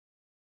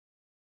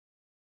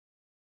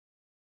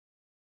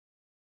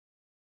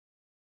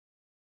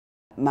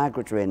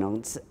Margaret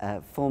Reynolds,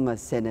 former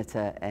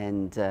senator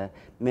and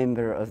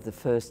member of the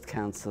first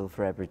Council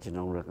for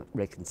Aboriginal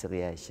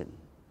Reconciliation.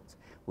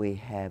 We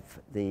have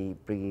the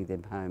Bringing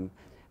Them Home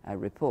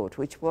report,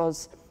 which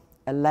was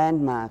a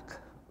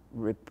landmark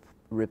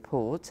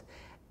report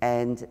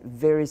and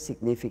very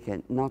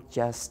significant, not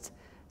just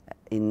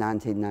in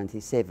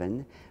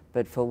 1997,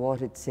 but for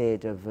what it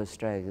said of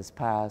Australia's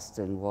past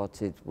and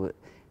what it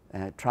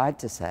tried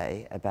to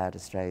say about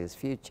Australia's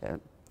future.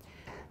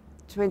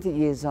 20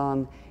 years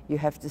on, you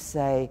have to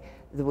say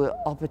there were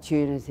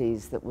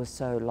opportunities that were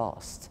so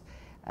lost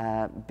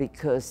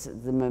because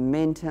the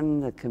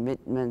momentum, the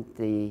commitment,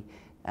 the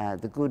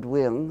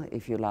goodwill,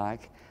 if you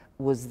like,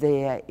 was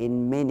there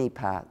in many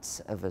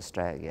parts of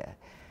Australia.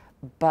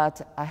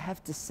 But I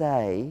have to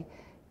say,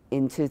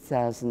 in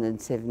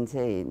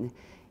 2017,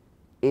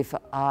 if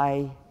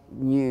I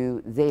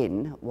knew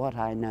then what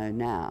I know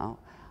now,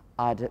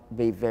 I'd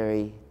be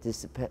very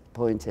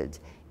disappointed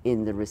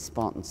in the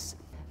response.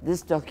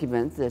 This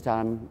document that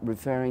I'm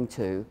referring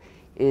to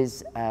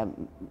is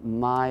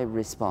my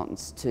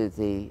response to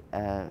the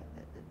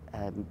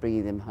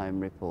Bringing Them Home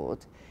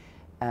report.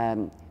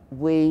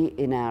 We,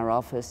 in our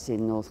office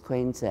in North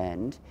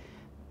Queensland,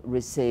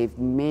 received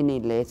many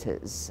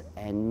letters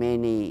and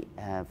many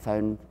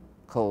phone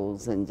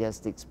calls and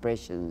just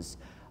expressions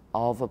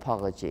of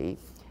apology,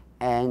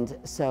 and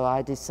so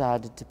I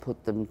decided to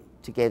put them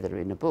together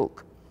in a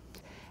book.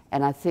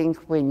 And I think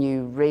when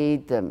you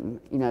read them,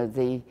 you know,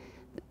 the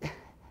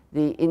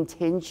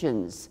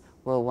intentions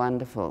were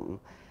wonderful,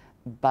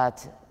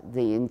 but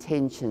the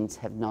intentions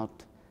have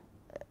not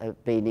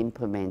been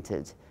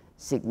implemented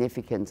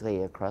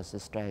significantly across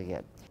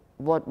Australia.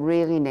 What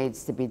really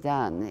needs to be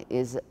done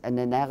is an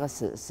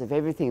analysis of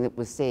everything that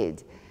was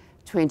said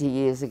 20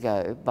 years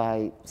ago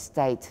by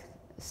state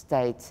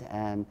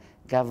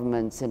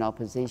governments and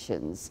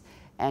oppositions,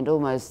 and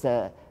almost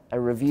a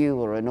review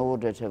or an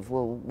audit of,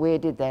 well, where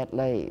did that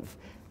leave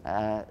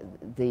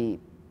the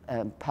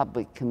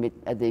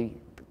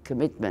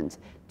commitment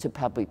to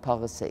public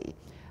policy?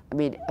 I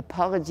mean,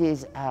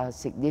 apologies are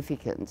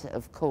significant,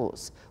 of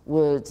course.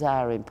 Words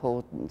are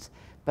important,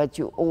 but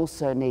you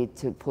also need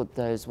to put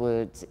those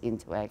words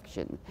into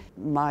action.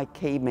 My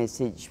key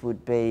message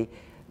would be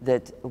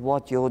that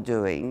what you're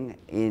doing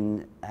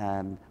in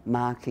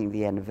marking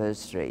the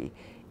anniversary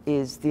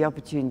is the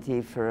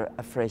opportunity for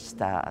a fresh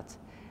start,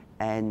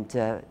 and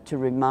to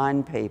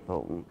remind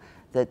people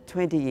that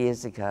 20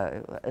 years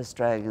ago,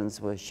 Australians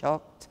were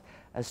shocked.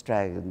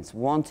 Australians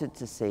wanted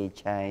to see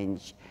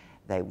change.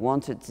 They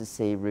wanted to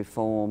see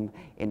reform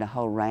in a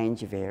whole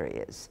range of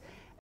areas.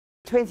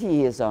 20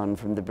 years on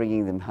from the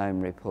Bringing Them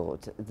Home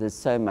report, there's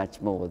so much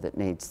more that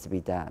needs to be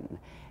done.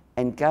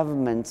 And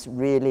governments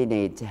really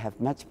need to have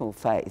much more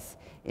faith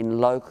in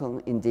local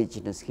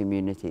Indigenous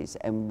communities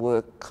and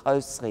work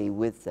closely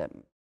with them.